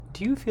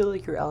Do you feel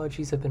like your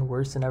allergies have been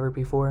worse than ever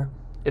before?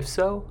 If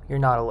so, you're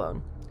not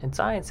alone, and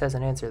science has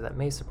an answer that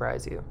may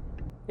surprise you.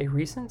 A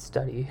recent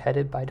study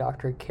headed by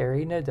Dr.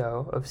 Carrie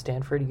Nadeau of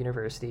Stanford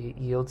University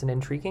yields an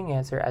intriguing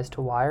answer as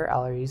to why our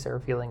allergies are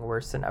feeling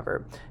worse than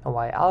ever, and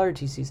why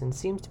allergy season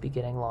seems to be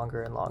getting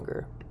longer and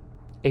longer.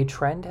 A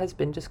trend has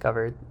been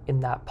discovered in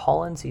that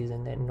pollen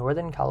season in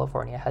Northern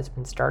California has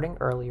been starting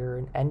earlier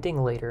and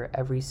ending later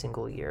every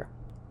single year.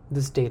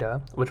 This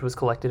data, which was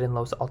collected in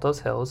Los Altos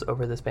Hills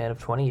over the span of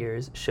 20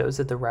 years, shows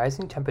that the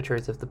rising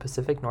temperatures of the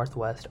Pacific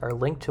Northwest are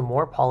linked to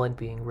more pollen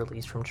being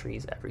released from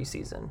trees every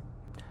season.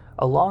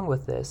 Along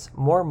with this,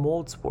 more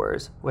mold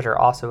spores, which are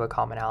also a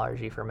common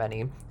allergy for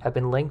many, have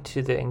been linked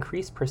to the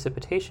increased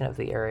precipitation of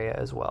the area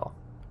as well.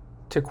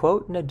 To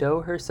quote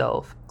Nadeau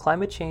herself,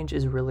 "Climate change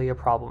is really a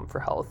problem for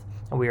health,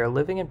 and we are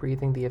living and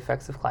breathing the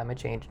effects of climate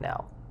change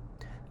now."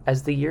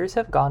 As the years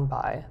have gone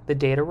by, the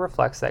data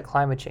reflects that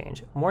climate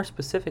change, more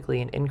specifically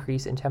an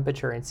increase in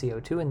temperature and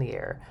CO2 in the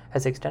air,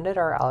 has extended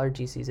our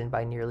allergy season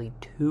by nearly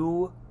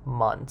 2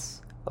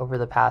 months over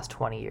the past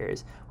 20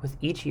 years, with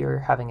each year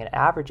having an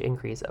average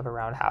increase of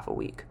around half a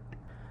week.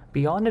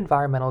 Beyond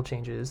environmental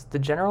changes, the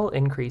general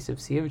increase of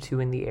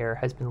CO2 in the air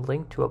has been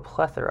linked to a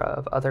plethora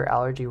of other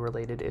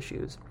allergy-related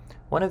issues.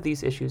 One of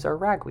these issues are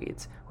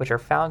ragweeds, which are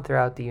found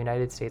throughout the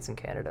United States and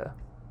Canada.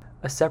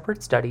 A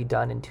separate study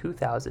done in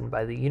 2000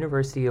 by the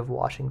University of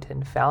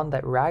Washington found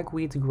that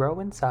ragweeds grow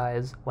in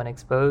size when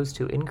exposed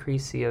to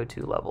increased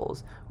CO2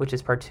 levels, which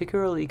is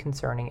particularly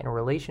concerning in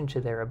relation to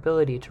their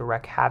ability to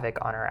wreak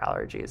havoc on our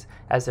allergies,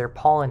 as their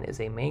pollen is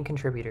a main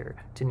contributor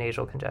to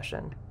nasal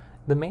congestion.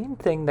 The main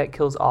thing that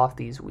kills off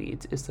these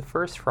weeds is the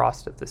first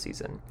frost of the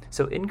season,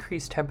 so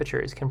increased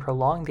temperatures can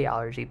prolong the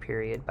allergy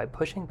period by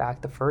pushing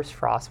back the first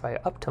frost by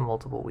up to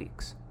multiple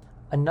weeks.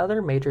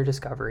 Another major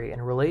discovery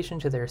in relation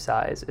to their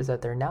size is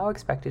that they're now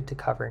expected to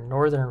cover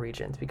northern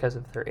regions because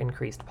of their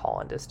increased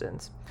pollen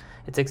distance.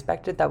 It's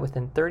expected that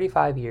within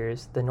 35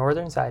 years, the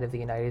northern side of the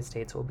United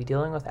States will be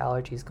dealing with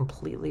allergies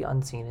completely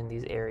unseen in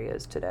these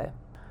areas today.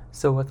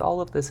 So with all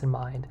of this in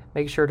mind,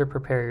 make sure to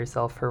prepare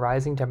yourself for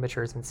rising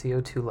temperatures and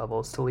CO2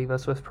 levels to leave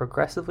us with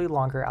progressively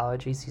longer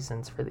allergy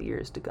seasons for the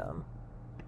years to come.